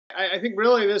I think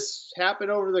really this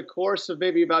happened over the course of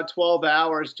maybe about 12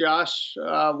 hours. Josh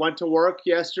went to work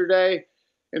yesterday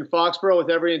in Foxborough with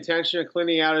every intention of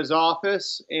cleaning out his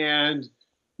office and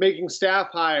making staff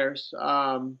hires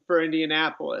for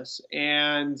Indianapolis.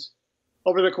 And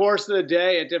over the course of the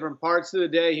day, at different parts of the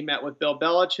day, he met with Bill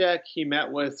Belichick, he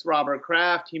met with Robert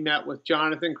Kraft, he met with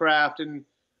Jonathan Kraft, and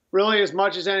really as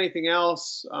much as anything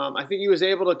else, I think he was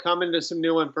able to come into some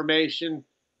new information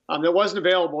that wasn't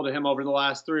available to him over the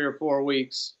last 3 or 4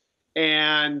 weeks.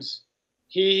 And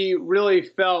he really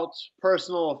felt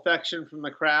personal affection from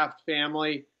the Kraft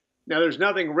family. Now, there's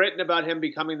nothing written about him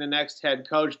becoming the next head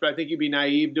coach, but I think you'd be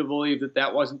naive to believe that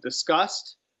that wasn't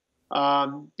discussed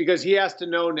because he has to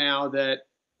know now that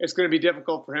it's going to be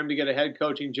difficult for him to get a head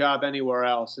coaching job anywhere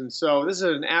else. And so this is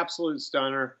an absolute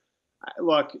stunner.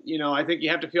 Look, I think you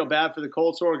have to feel bad for the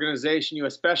Colts organization. You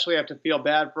especially have to feel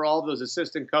bad for all of those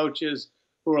assistant coaches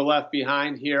who are left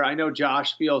behind here. I know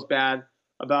Josh feels bad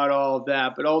about all of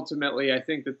that, but ultimately I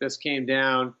think that this came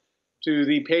down to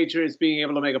the Patriots being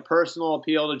able to make a personal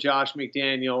appeal to Josh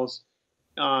McDaniels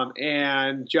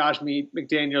and Josh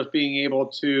McDaniels being able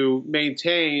to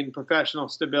maintain professional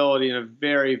stability in a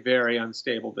very, very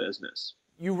unstable business.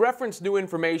 You referenced new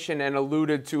information and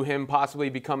alluded to him possibly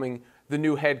becoming the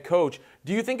new head coach.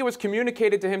 Do you think it was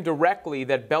communicated to him directly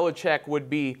that Belichick would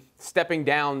be stepping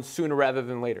down sooner rather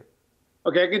than later?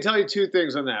 Okay, I can tell you two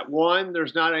things on that. One,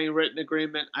 there's not any written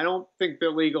agreement. I don't think the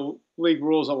league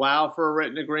rules allow for a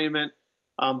written agreement,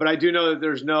 but I do know that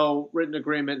there's no written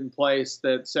agreement in place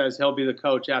that says he'll be the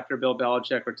coach after Bill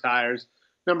Belichick retires.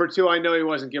 Number two, I know he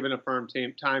wasn't given a firm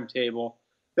timetable.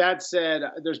 That said,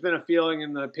 there's been a feeling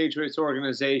in the Patriots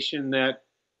organization that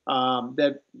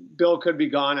that Bill could be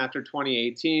gone after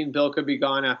 2018. Bill could be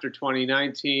gone after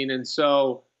 2019, and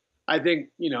so I think,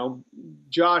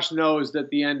 Josh knows that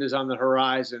the end is on the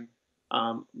horizon.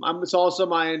 It's also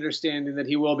my understanding that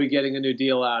he will be getting a new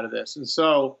deal out of this. And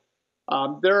so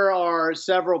there are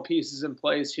several pieces in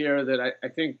place here that I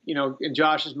think, in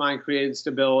Josh's mind created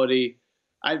stability.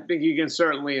 I think you can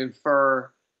certainly infer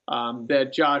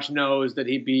that Josh knows that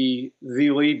he'd be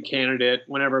the lead candidate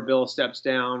whenever Bill steps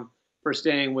down for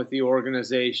staying with the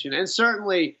organization. And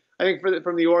certainly, I think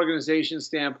from the organization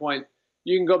standpoint,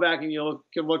 you can go back and you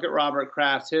can look at Robert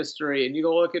Kraft's history, and you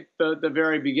go look at the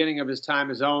very beginning of his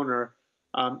time as owner.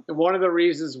 And one of the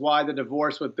reasons why the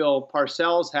divorce with Bill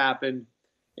Parcells happened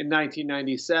in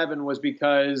 1997 was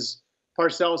because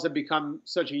Parcells had become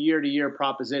such a year-to-year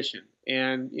proposition.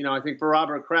 And, I think for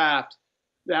Robert Kraft,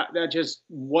 that just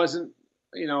wasn't,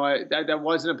 that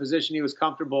wasn't a position he was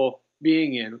comfortable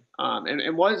being in,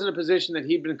 and wasn't a position that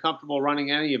he'd been comfortable running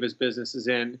any of his businesses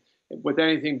in, with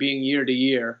anything being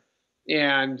year-to-year.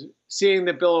 And seeing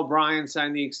that Bill O'Brien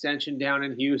signed the extension down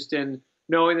in Houston,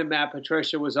 knowing that Matt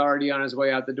Patricia was already on his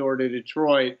way out the door to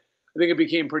Detroit, I think it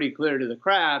became pretty clear to the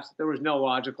Krafts that there was no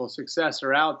logical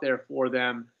successor out there for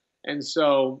them. And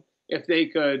so if they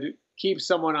could keep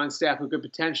someone on staff who could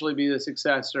potentially be the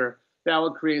successor, that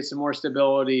would create some more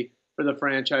stability for the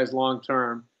franchise long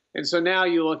term. And so now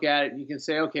you look at it and you can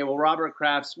say, okay, well, Robert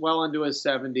Kraft's well into his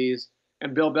 70s.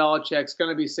 And Bill Belichick's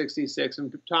going to be 66,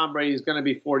 and Tom Brady's going to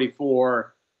be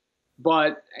 44.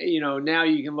 But, now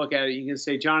you can look at it. You can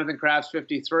say Jonathan Kraft's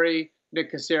 53,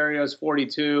 Nick Caserio's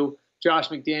 42, Josh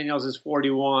McDaniels is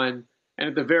 41. And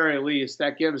at the very least,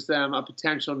 that gives them a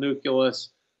potential nucleus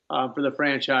for the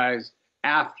franchise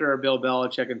after Bill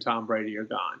Belichick and Tom Brady are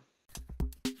gone.